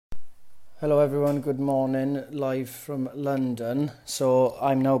Hello everyone, good morning, live from London. So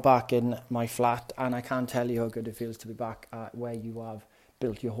I'm now back in my flat and I can't tell you how good it feels to be back at where you have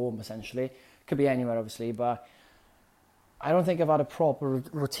built your home essentially. Could be anywhere obviously, but I don't think I've had a proper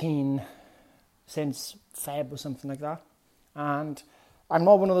routine since Feb or something like that. And I'm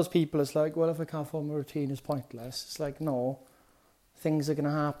not one of those people that's like, well, if I can't form a routine, it's pointless. It's like, no, things are going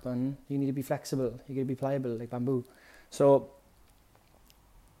to happen. You need to be flexible. You got to be pliable like bamboo. So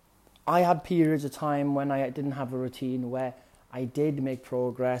I had periods of time when I didn't have a routine where I did make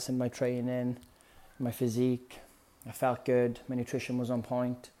progress in my training, my physique. I felt good. My nutrition was on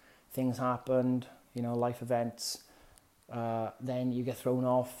point. Things happened, life events. Then you get thrown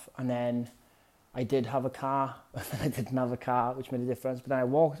off. And then I did have a car. I didn't have a car, which made a difference. But then I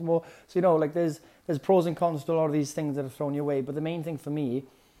walked more. So, there's pros and cons to a lot of these things that are thrown your way. But the main thing for me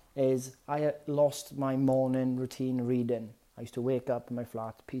is I lost my morning routine reading. I used to wake up in my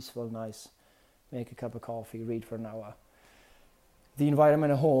flat, peaceful, nice, make a cup of coffee, read for an hour. The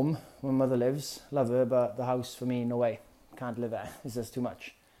environment at home, where my mother lives, love her, but the house for me, no way. Can't live there. It's just too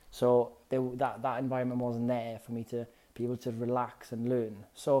much. So that environment wasn't there for me to be able to relax and learn.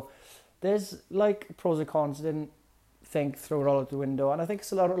 So there's like pros and cons. I didn't throw it all out the window. And I think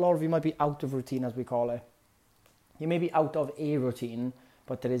a lot of you might be out of routine, as we call it. You may be out of a routine,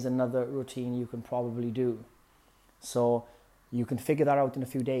 but there is another routine you can probably do. So you can figure that out in a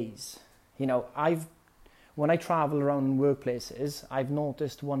few days. When I travel around workplaces, I've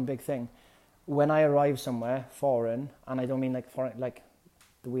noticed one big thing. When I arrive somewhere foreign, and I don't mean like foreign, like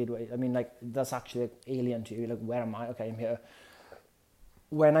the weird way, I mean like that's actually like alien to you, like where am I? Okay, I'm here.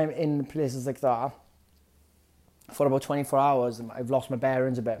 When I'm in places like that, for about 24 hours, I've lost my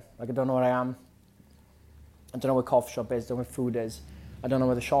bearings a bit. Like I don't know where I am. I don't know where coffee shop is, I don't know where food is. I don't know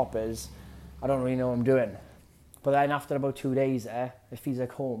where the shop is. I don't really know what I'm doing. But then after about 2 days there, it feels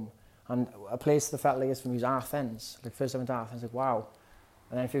like home. And a place that felt like this for me was Athens. Like first time I went to Athens, like wow.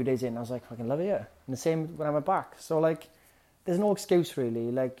 And then a few days in, I was like, I fucking love it here. And the same when I went back. So like, there's no excuse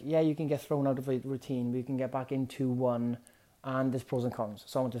really. Like, yeah, you can get thrown out of a routine, but you can get back into one. And there's pros and cons.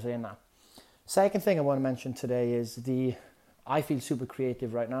 So I want to say in that. Second thing I want to mention today is I feel super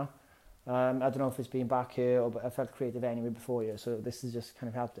creative right now. I don't know if it's being back here, but I felt creative anyway before here. So this has just kind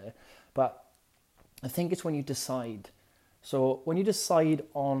of helped it. But I think it's when you decide. So when you decide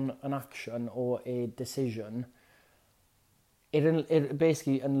on an action or a decision, it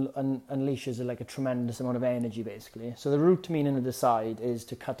basically unleashes like a tremendous amount of energy basically. So the root meaning of decide is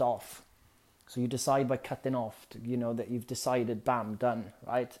to cut off. So you decide by cutting off, that you've decided, bam, done,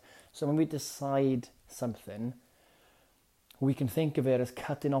 right? So when we decide something, we can think of it as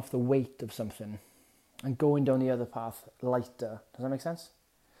cutting off the weight of something and going down the other path lighter. Does that make sense?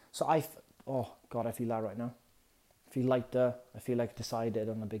 So oh God, I feel that right now. I feel lighter. I feel like I decided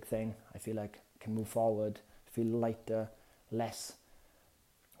on a big thing. I feel like I can move forward. I feel lighter, less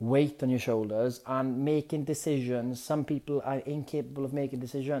weight on your shoulders and making decisions. Some people are incapable of making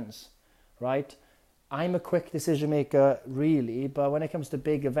decisions, right? I'm a quick decision maker, really, but when it comes to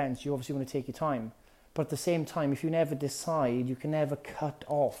big events, you obviously want to take your time. But at the same time, if you never decide, you can never cut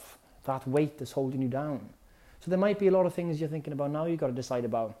off that weight that's holding you down. So there might be a lot of things you're thinking about now you've got to decide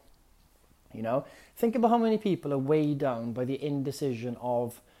about. Think about how many people are weighed down by the indecision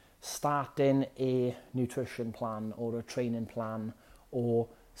of starting a nutrition plan or a training plan or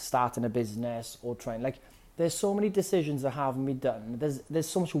starting a business or trying. Like, there's so many decisions that haven't been done. There's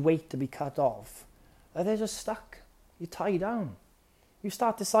so much weight to be cut off. They're just stuck. You tie down. You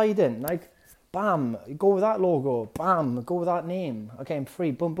start deciding, like, bam, go with that logo. Bam, go with that name. Okay, I'm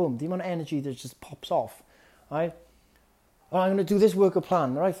free. Boom, boom. The amount of energy that just pops off, right? Oh, I'm going to do this workout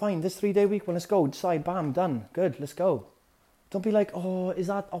plan. All right, fine. This 3-day week, well, let's go. Decide, bam, done. Good, let's go. Don't be like, oh, is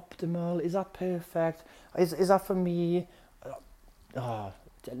that optimal? Is that perfect? Is that for me? Oh,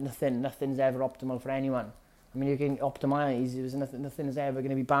 nothing's ever optimal for anyone. I mean, you can optimize. Nothing is ever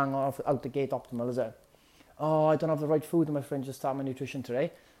going to be bang off out the gate optimal, is it? Oh, I don't have the right food in my fridge to start my nutrition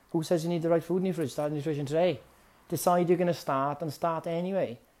today. Who says you need the right food in your fridge to start nutrition today? Decide you're going to start and start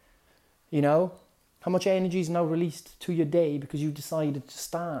anyway. How much energy is now released to your day because you decided to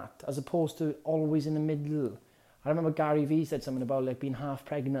start as opposed to always in the middle. I remember Gary Vee said something about like being half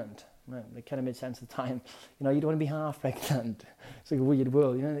pregnant. It kind of made sense at the time. You don't want to be half pregnant. It's like a weird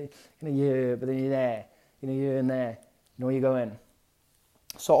world, yeah, but then you're there, you're in there, you know where you're going.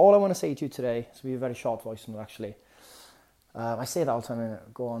 So all I want to say to you today, this will be a very short voice note actually. I say that all the time and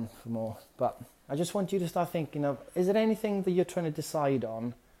go on for more, but I just want you to start thinking of, is there anything that you're trying to decide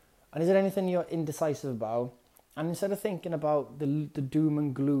on? And is there anything you're indecisive about? And instead of thinking about the doom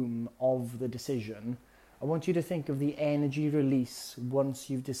and gloom of the decision, I want you to think of the energy release once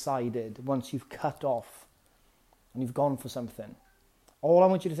you've decided, once you've cut off and you've gone for something. All I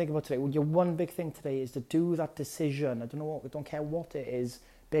want you to think about today, well, your one big thing today is to do that decision. I don't care what it is,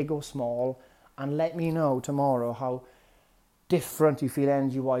 big or small, and let me know tomorrow how different you feel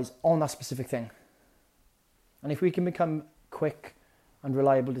energy-wise on that specific thing. And if we can become quick and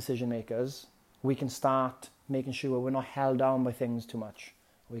reliable decision makers, we can start making sure we're not held down by things too much.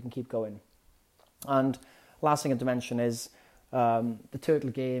 We can keep going. And last thing I have to mention is the Turtle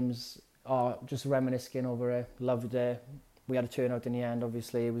Games are just reminiscing over it. Loved it. We had a turnout in the end,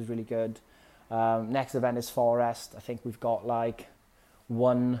 obviously. It was really good. Next event is Forest. I think we've got like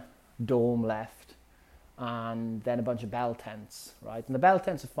one dome left and then a bunch of bell tents, right? And the bell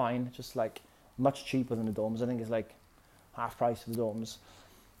tents are fine, just like much cheaper than the domes. I think it's like half price of the domes.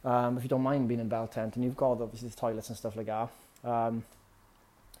 If you don't mind being in a bell tent, and you've got obviously the toilets and stuff like that.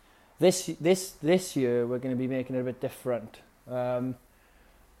 This year we're going to be making it a bit different.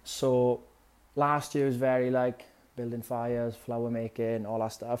 So last year was very like building fires, flower making, all that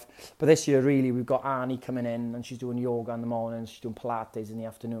stuff. But this year really we've got Annie coming in and she's doing yoga in the mornings, she's doing Pilates in the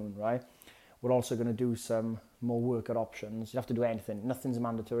afternoon, right? We're also going to do some more workout options. You don't have to do anything, nothing's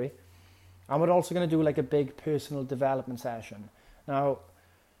mandatory. And we're also going to do like a big personal development session. Now,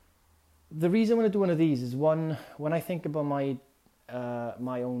 the reason I want to do one of these is one, when I think about my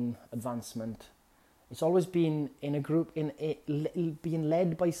own advancement, it's always been in a group, being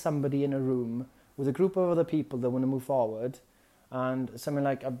led by somebody in a room with a group of other people that want to move forward. And something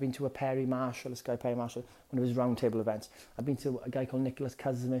like, I've been to a Perry Marshall, this guy Perry Marshall, one of his roundtable events. I've been to a guy called Nicholas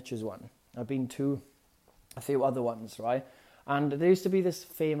Kuzmich's one. I've been to a few other ones, right? And there used to be this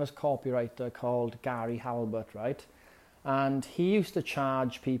famous copywriter called Gary Halbert, right? And he used to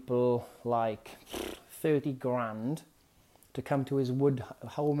charge people like 30 grand to come to his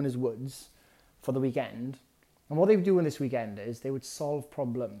home in his woods for the weekend. And what they would do in this weekend is they would solve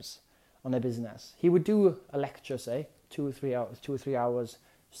problems on their business. He would do a lecture, say, 2 or 3 hours,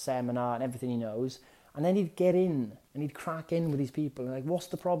 seminar and everything he knows. And then he'd get in and he'd crack in with these people and like, what's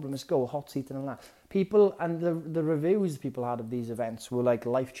the problem? Let's go, hot seat and all that. People, and the reviews people had of these events were like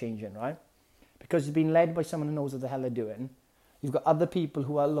life-changing, right? Because you've been led by someone who knows what the hell they're doing. You've got other people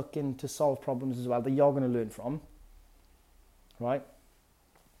who are looking to solve problems as well that you're going to learn from, right?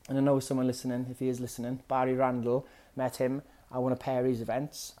 And I know someone listening, if he is listening, Barry Randall, met him at one of Perry's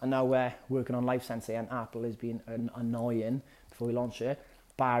events, and now we're working on Life Sensei, and Apple is being annoying before we launch it.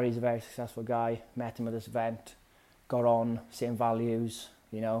 Barry's a very successful guy, met him at this event, got on, same values,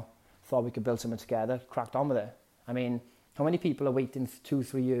 you know, thought we could build something together, cracked on with it. I mean, how many people are waiting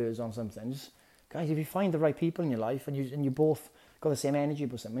 2-3 years on something? Just, guys, if you find the right people in your life and you both got the same energy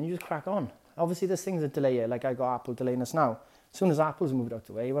for something, you just crack on. Obviously, there's things that delay it, like I got Apple delaying us now. As soon as Apple's moved out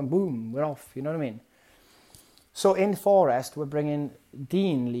the way, it went boom, we're off, you know what I mean? So in Forest, we're bringing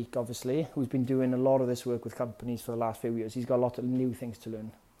Dean Leake, obviously, who's been doing a lot of this work with companies for the last few years. He's got a lot of new things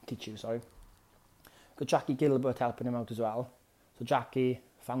to teach you. Got Jackie Gilbert helping him out as well. So Jackie,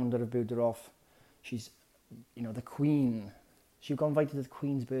 founder of Builder Off, she's, you know, the Queen. She got invited to the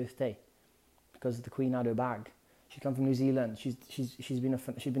Queen's birthday because the Queen had her bag. She's come from New Zealand. She's been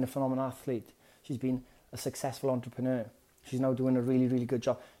a phenomenal athlete. She's been a successful entrepreneur. She's now doing a really, really good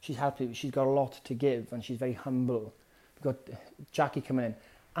job. She's happy. She's got a lot to give, and she's very humble. We've got Jackie coming in,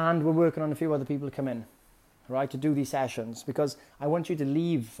 and we're working on a few other people to come in, right, to do these sessions, because I want you to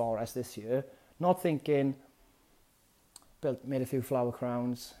leave Forest this year not thinking, made a few flower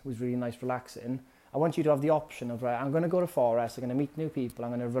crowns, it was really nice, relaxing. I want you to have the option of, right, I'm going to go to Forest, I'm going to meet new people, I'm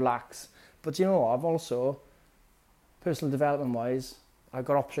going to relax. But you know what, I've also, personal development-wise, I've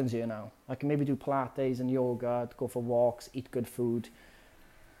got options here now. I can maybe do Pilates and yoga, go for walks, eat good food,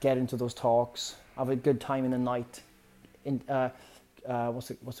 get into those talks, have a good time in the night, what's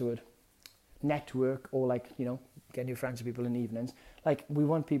the word? Network, or like, you know, get new friends with people in the evenings. Like, we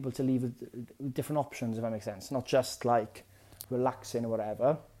want people to leave with different options, if that makes sense. Not just like relaxing or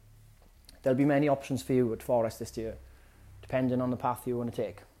whatever. There'll be many options for you at Forest this year, depending on the path you want to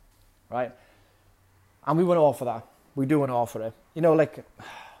take, right? And we want to offer that. We do want to offer it. You know, like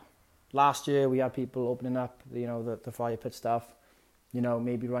last year we had people opening up, you know, the fire pit stuff. You know,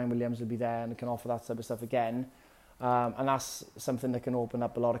 maybe Ryan Williams will be there and can offer that type of stuff again. And that's something that can open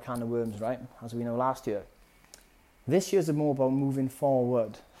up a lot of can of worms, right? As we know last year. This year's more about moving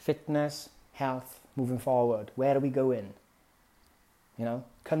forward. Fitness, health, moving forward. Where are we going? You know,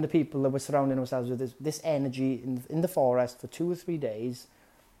 can the people that we're surrounding ourselves with this energy in the Forest for 2 or 3 days,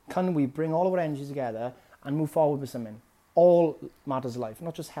 can we bring all of our energies together and move forward with something? All matters of life,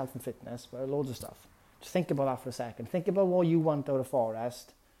 not just health and fitness, but loads of stuff. Just think about that for a second. Think about what you want out of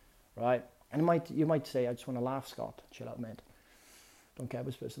Forest, right? And you might say, I just want to laugh, Scott. Chill out, mate. Don't care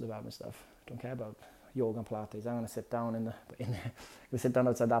about spiritual development stuff. Don't care about yoga and Pilates. I'm going to sit down we sit down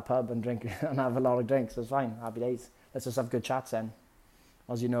outside that pub and drink and have a lot of drinks. It's fine. Happy days. Let's just have good chats then.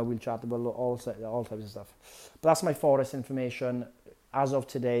 As you know, we'll chat about all types of stuff. But that's my forest information. As of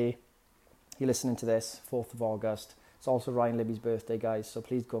today, you're listening to this, 4th of August. It's also Ryan Libby's birthday, guys. So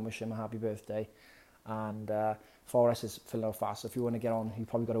please go and wish him a happy birthday. And forest is filling out fast. So if you want to get on, you've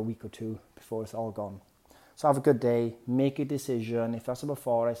probably got a week or two before it's all gone. So have a good day. Make a decision. If that's about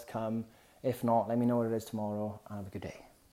forest, come. If not, let me know what it is tomorrow. And have a good day.